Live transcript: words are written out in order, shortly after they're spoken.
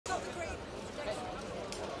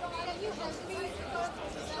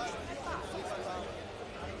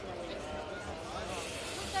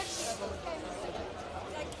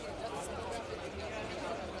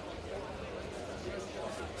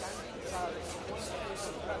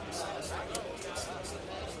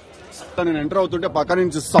నేను ఎంటర్ అవుతుంటే పక్క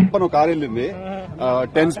నుంచి సప్పను కారు వెళ్ళింది.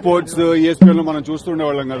 10 స్పోర్ట్స్ ESPN లో మనం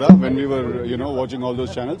చూస్తుండేవాళ్ళం కదా when we were watching all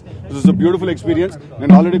those channels. This is a beautiful experience.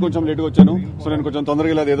 నేను ఆల్రెడీ కొంచెం లేట్గా వచ్చాను, సో నేను కొంచెం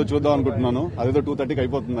తొందరగా ఇలా ఏదో చూద్దాం అనుకుంటున్నాను. అదేదో 2:30కి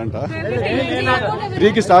అయిపోతుందంట.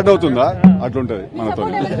 3కి స్టార్ట్ అవుతుందా? అట్లుంటది మనతో.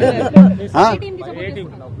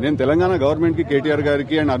 నేను తెలంగాణ గవర్నమెంట్ కి, కేటీఆర్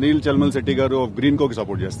గారికి అండ్ అనిల్ చల్మల్ శెట్టి గారు ఆఫ్ గ్రీన్ కోకి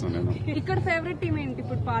సపోర్ట్ చేస్తున్నాను. నేను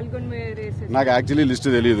నాకు యాక్చువల్లీ లిస్ట్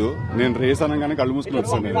తెలియదు. నేను రేస్ అనగానే కళ్ళు మూసుకుని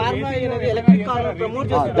వచ్చాను.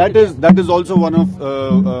 That is also one of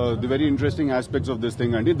the very interesting aspects of this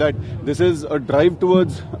thing, Andy, that this is a drive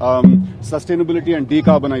towards sustainability and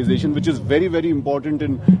decarbonization, which is very, very important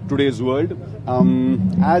in today's world.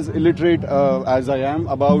 As illiterate as I am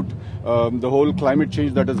about the whole climate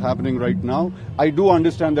change that is happening right now, I do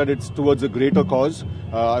understand that it's towards a greater cause.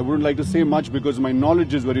 I wouldn't like to say much because my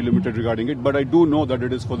knowledge is very limited regarding it, but I do know that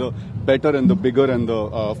it is for the better and the bigger and the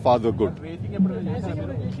farther good.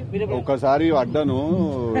 ఒకసారి అడ్డాను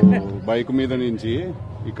bike మీద నుంచి,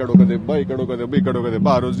 ఇక్కడ ఒక దెబ్బ, ఇక్కడ ఒక దెబ్బ, ఇక్కడ ఒక దెబ్బ.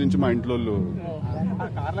 ఆ రోజు నుంచి మా ఇంట్లో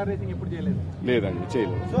లేదండి,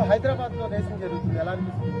 చేయలేదు.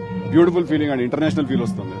 బ్యూటిఫుల్ ఫీలింగ్ అండి, ఇంటర్నేషనల్ ఫీల్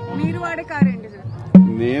వస్తుంది.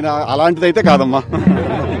 నేను అలాంటిదైతే కాదమ్మా.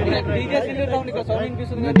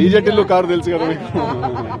 డీజే టిల్లు కారు తెలుసు కదా మీకు.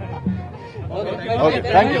 Okay,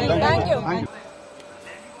 thank you.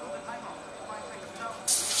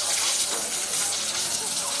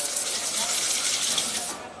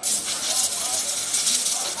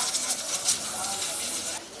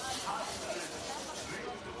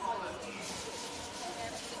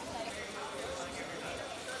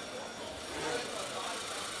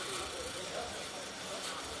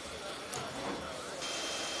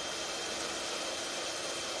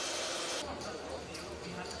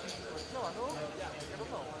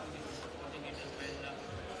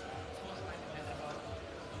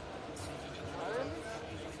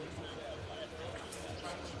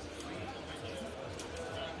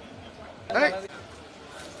 Bye.